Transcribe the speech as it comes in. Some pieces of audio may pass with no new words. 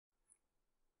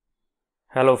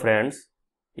Hello friends,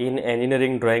 in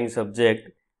engineering drawing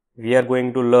subject, we are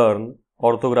going to learn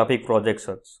orthographic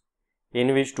projections,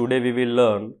 in which today we will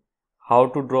learn how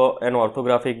to draw an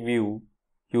orthographic view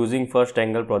using first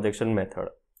angle projection method.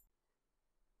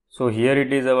 So here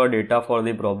it is our data for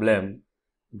the problem.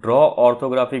 Draw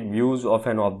orthographic views of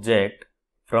an object,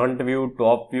 front view,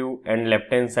 top view and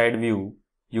left hand side view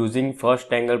using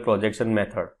first angle projection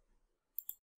method.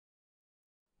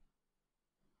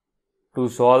 To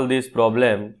solve this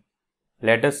problem,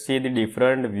 let us see the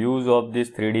different views of this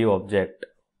 3D object.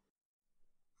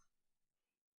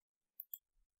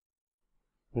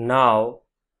 Now,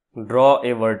 draw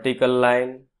a vertical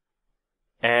line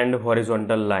and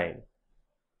horizontal line.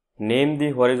 Name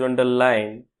the horizontal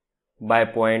line by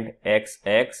point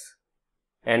XX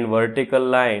and vertical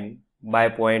line by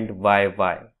point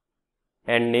YY,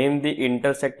 and name the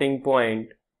intersecting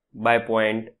point by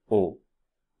point O.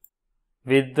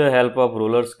 With the help of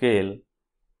roller scale,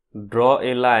 draw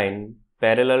a line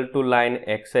parallel to line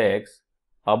XX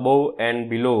above and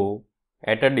below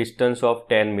at a distance of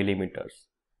 10 mm.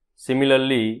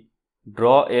 Similarly,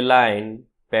 draw a line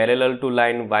parallel to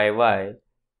line YY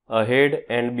ahead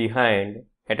and behind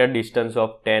at a distance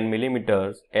of 10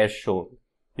 mm as shown.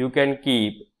 You can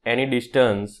keep any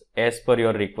distance as per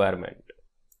your requirement.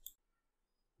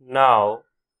 Now,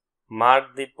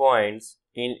 mark the points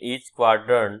in each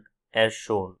quadrant as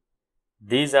shown.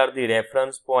 These are the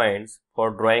reference points for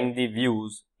drawing the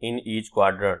views in each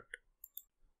quadrant.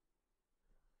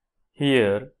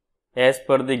 Here, as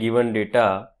per the given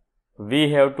data,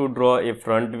 we have to draw a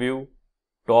front view,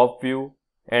 top view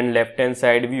and left hand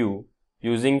side view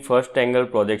using first angle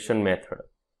projection method.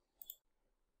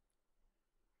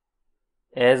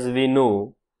 As we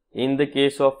know, in the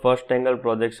case of first angle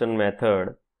projection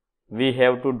method, we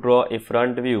have to draw a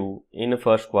front view in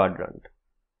first quadrant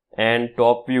and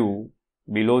top view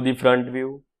below the front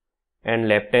view and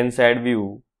left hand side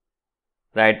view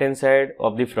right hand side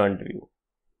of the front view.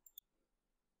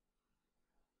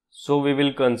 So we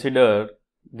will consider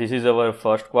this is our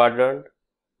first quadrant,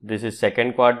 this is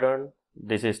second quadrant,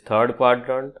 this is third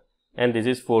quadrant and this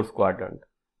is fourth quadrant,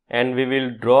 and we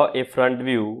will draw a front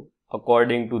view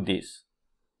according to this,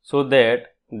 so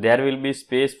that there will be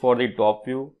space for the top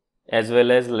view as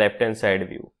well as left hand side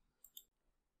view.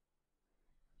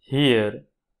 Here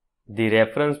the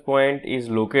reference point is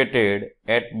located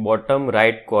at bottom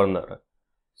right corner.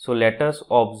 So let us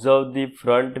observe the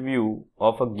front view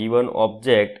of a given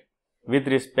object with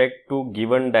respect to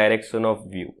given direction of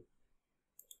view.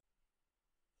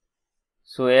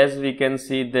 So as we can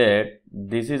see that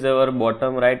this is our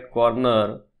bottom right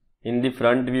corner in the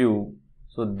front view.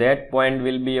 So that point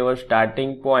will be our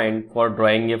starting point for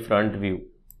drawing a front view.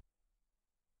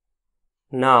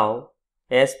 Now,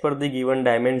 as per the given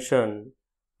dimension,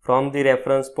 from the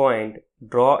reference point,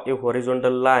 draw a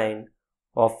horizontal line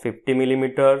of 50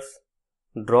 mm,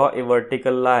 draw a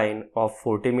vertical line of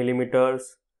 40 mm,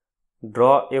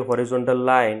 draw a horizontal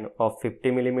line of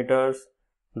 50 mm,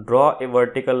 draw a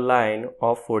vertical line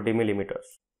of 40 mm.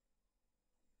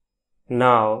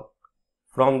 Now,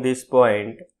 from this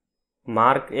point,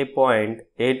 mark a point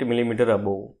 8 mm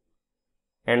above,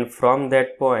 and from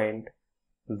that point,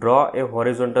 draw a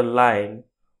horizontal line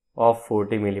of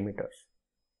 40 mm.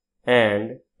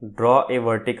 and draw a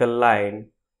vertical line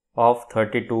of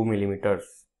 32 mm.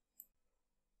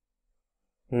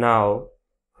 Now,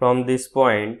 from this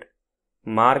point,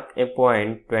 mark a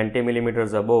point 20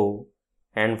 mm above,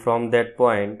 and from that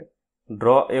point,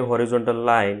 draw a horizontal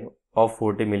line of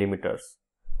 40 mm.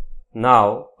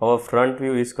 Now, our front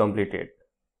view is completed.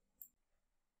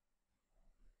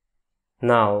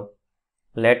 Now,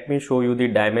 let me show you the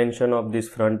dimension of this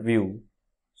front view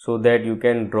so that you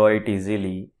can draw it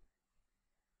easily.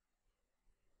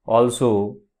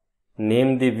 Also,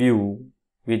 name the view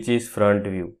which is front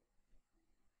view.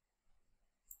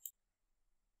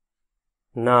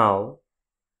 Now,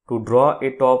 to draw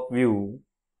a top view,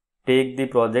 take the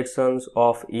projections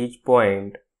of each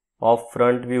point of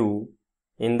front view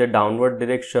in the downward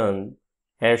direction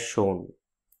as shown.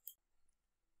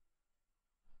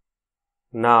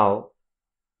 Now,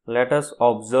 let us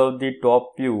observe the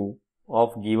top view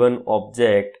of given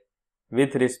object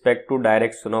with respect to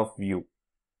direction of view.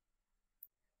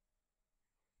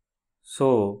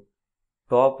 So,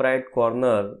 top right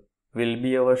corner will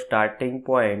be our starting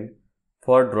point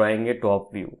for drawing a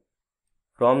top view.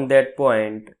 From that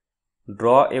point,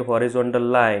 draw a horizontal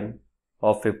line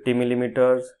of 50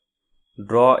 mm,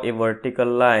 draw a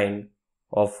vertical line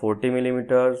of 40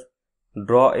 mm,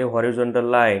 draw a horizontal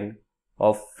line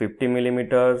of 50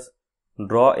 mm,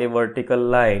 draw a vertical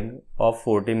line of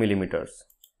 40 mm.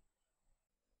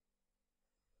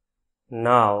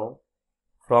 Now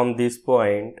from this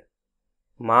point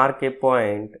mark a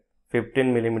point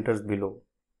 15 millimeters below,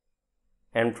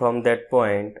 and from that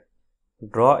point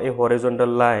draw a horizontal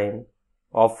line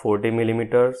of 40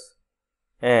 millimeters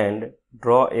and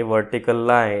draw a vertical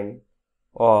line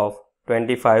of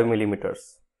 25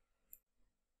 millimeters.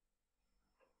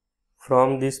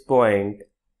 From this point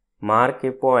mark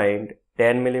a point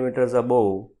 10 millimeters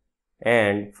above,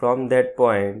 and from that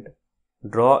point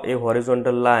draw a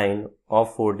horizontal line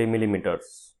of 40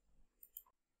 millimeters.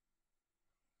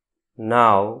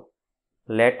 Now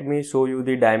let me show you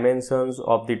the dimensions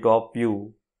of the top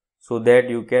view so that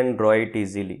you can draw it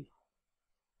easily.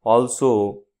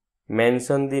 Also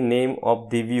mention the name of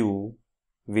the view,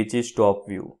 which is top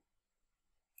view.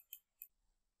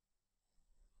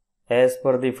 As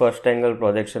per the first angle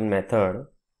projection method,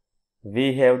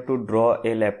 we have to draw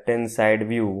a left-hand side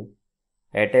view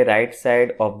at a right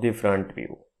side of the front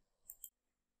view.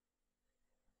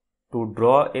 To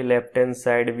draw a left-hand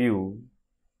side view,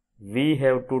 we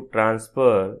have to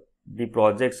transfer the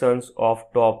projections of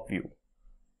top view.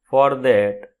 For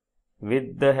that,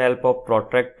 with the help of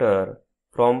protractor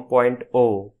from point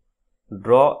O,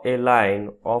 draw a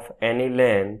line of any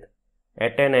length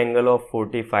at an angle of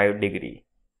 45 degree.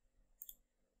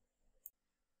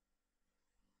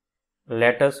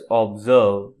 Let us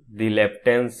observe the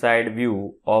left-hand side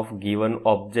view of given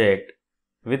object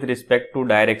with respect to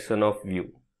direction of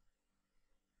view.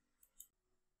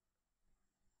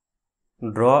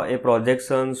 Draw a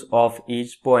projections of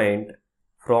each point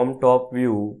from top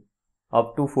view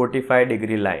up to 45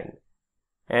 degree line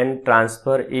and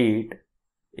transfer it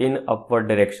in upward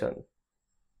direction.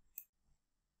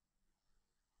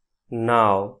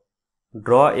 Now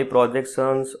draw a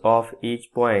projections of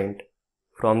each point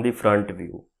from the front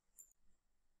view.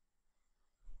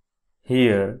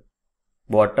 Here,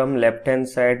 bottom left hand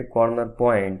side corner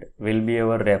point will be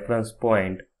our reference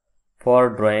point for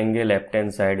drawing a left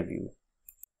hand side view.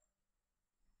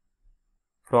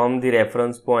 From the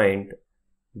reference point,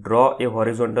 draw a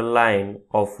horizontal line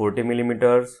of 40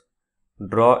 millimeters,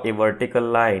 draw a vertical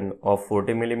line of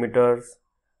 40 millimeters,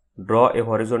 draw a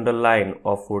horizontal line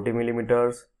of 40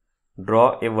 millimeters,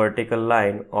 draw a vertical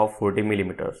line of 40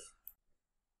 millimeters.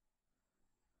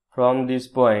 From this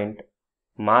point,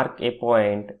 mark a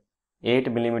point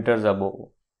 8 millimeters above,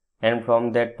 and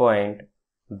from that point,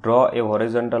 draw a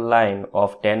horizontal line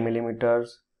of 10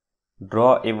 millimeters,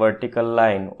 draw a vertical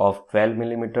line of 12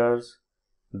 millimeters,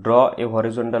 draw a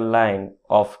horizontal line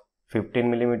of 15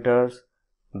 millimeters,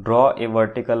 draw a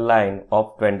vertical line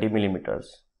of 20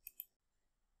 millimeters.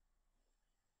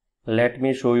 Let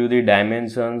me show you the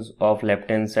dimensions of left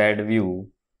hand side view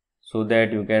so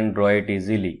that you can draw it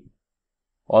easily.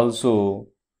 Also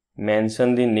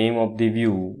mention the name of the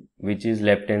view, which is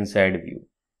left hand side view.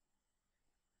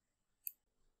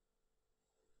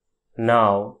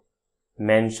 Now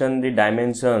mention the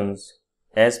dimensions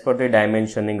as per the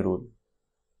dimensioning rule.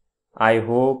 I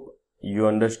hope you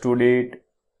understood it.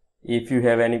 If you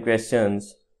have any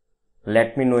questions,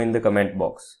 let me know in the comment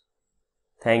box.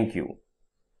 Thank you.